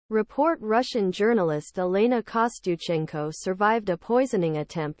Report Russian journalist Elena Kostyuchenko survived a poisoning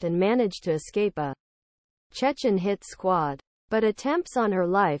attempt and managed to escape a Chechen hit squad. But attempts on her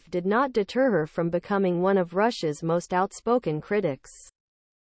life did not deter her from becoming one of Russia's most outspoken critics.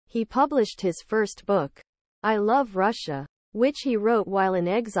 He published his first book, I Love Russia, which he wrote while in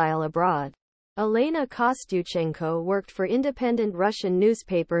exile abroad. Elena Kostyuchenko worked for independent Russian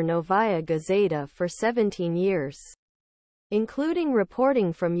newspaper Novaya Gazeta for 17 years, including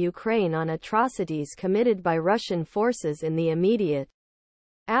reporting from Ukraine on atrocities committed by Russian forces in the immediate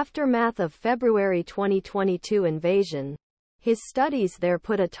aftermath of February 2022 invasion. His studies there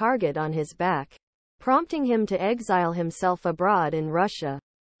put a target on his back, prompting him to exile himself abroad in Russia.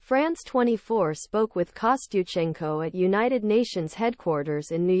 France 24 spoke with Kostyuchenko at United Nations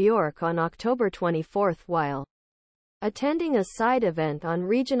headquarters in New York on October 24 while attending a side event on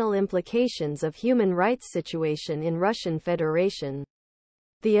regional implications of human rights situation in Russian Federation.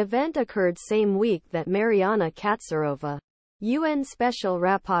 The event occurred same week that Mariana Katzarova, UN Special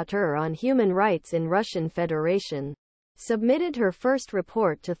Rapporteur on Human Rights in Russian Federation, submitted her first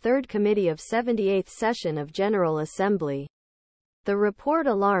report to Third Committee of 78th Session of General Assembly. The report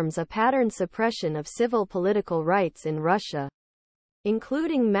alarms a pattern suppression of civil political rights in Russia,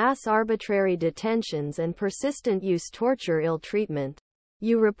 including mass arbitrary detentions and persistent use torture ill treatment.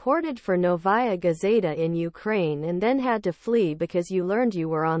 You reported for Novaya Gazeta in Ukraine and then had to flee because you learned you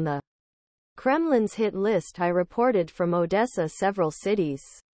were on the Kremlin's hit list. I reported from Odessa several cities,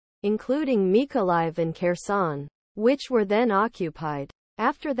 including Mykolaiv and Kherson, which were then occupied.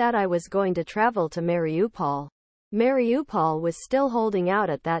 After that I was going to travel to Mariupol. Mariupol was still holding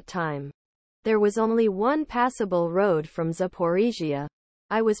out at that time. There was only one passable road from Zaporizhzhia.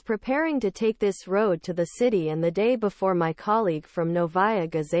 I was preparing to take this road to the city and the day before my colleague from Novaya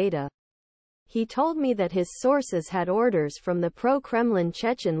Gazeta. He told me that his sources had orders from the pro-Kremlin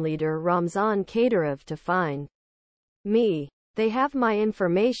Chechen leader Ramzan Kadyrov to find me. They have my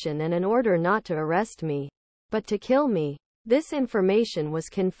information and an order not to arrest me, but to kill me. This information was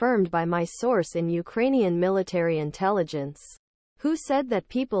confirmed by my source in Ukrainian military intelligence, who said that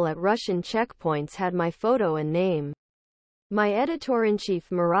people at Russian checkpoints had my photo and name. My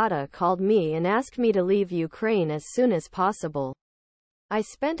editor-in-chief Murata called me and asked me to leave Ukraine as soon as possible. I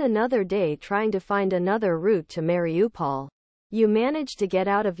spent another day trying to find another route to Mariupol. You managed to get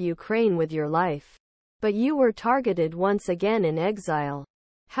out of Ukraine with your life, but you were targeted once again in exile.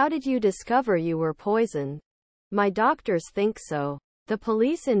 How did you discover you were poisoned? My doctors think so. The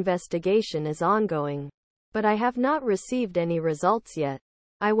police investigation is ongoing, but I have not received any results yet.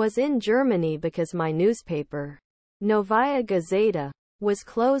 I was in Germany because my newspaper, Novaya Gazeta, was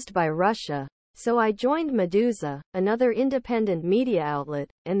closed by Russia, so I joined Meduza, another independent media outlet,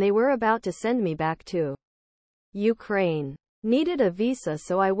 and they were about to send me back to Ukraine. Needed a visa,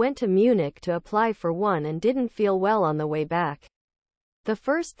 so I went to Munich to apply for one and didn't feel well on the way back. The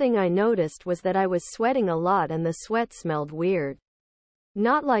first thing I noticed was that I was sweating a lot and the sweat smelled weird.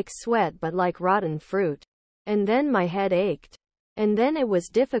 Not like sweat but like rotten fruit. And then my head ached. And then it was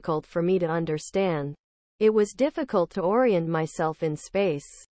difficult for me to understand. It was difficult to orient myself in space.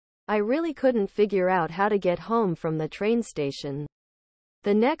 I really couldn't figure out how to get home from the train station.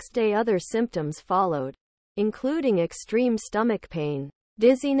 The next day other symptoms followed, including extreme stomach pain,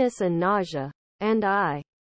 dizziness and nausea. And I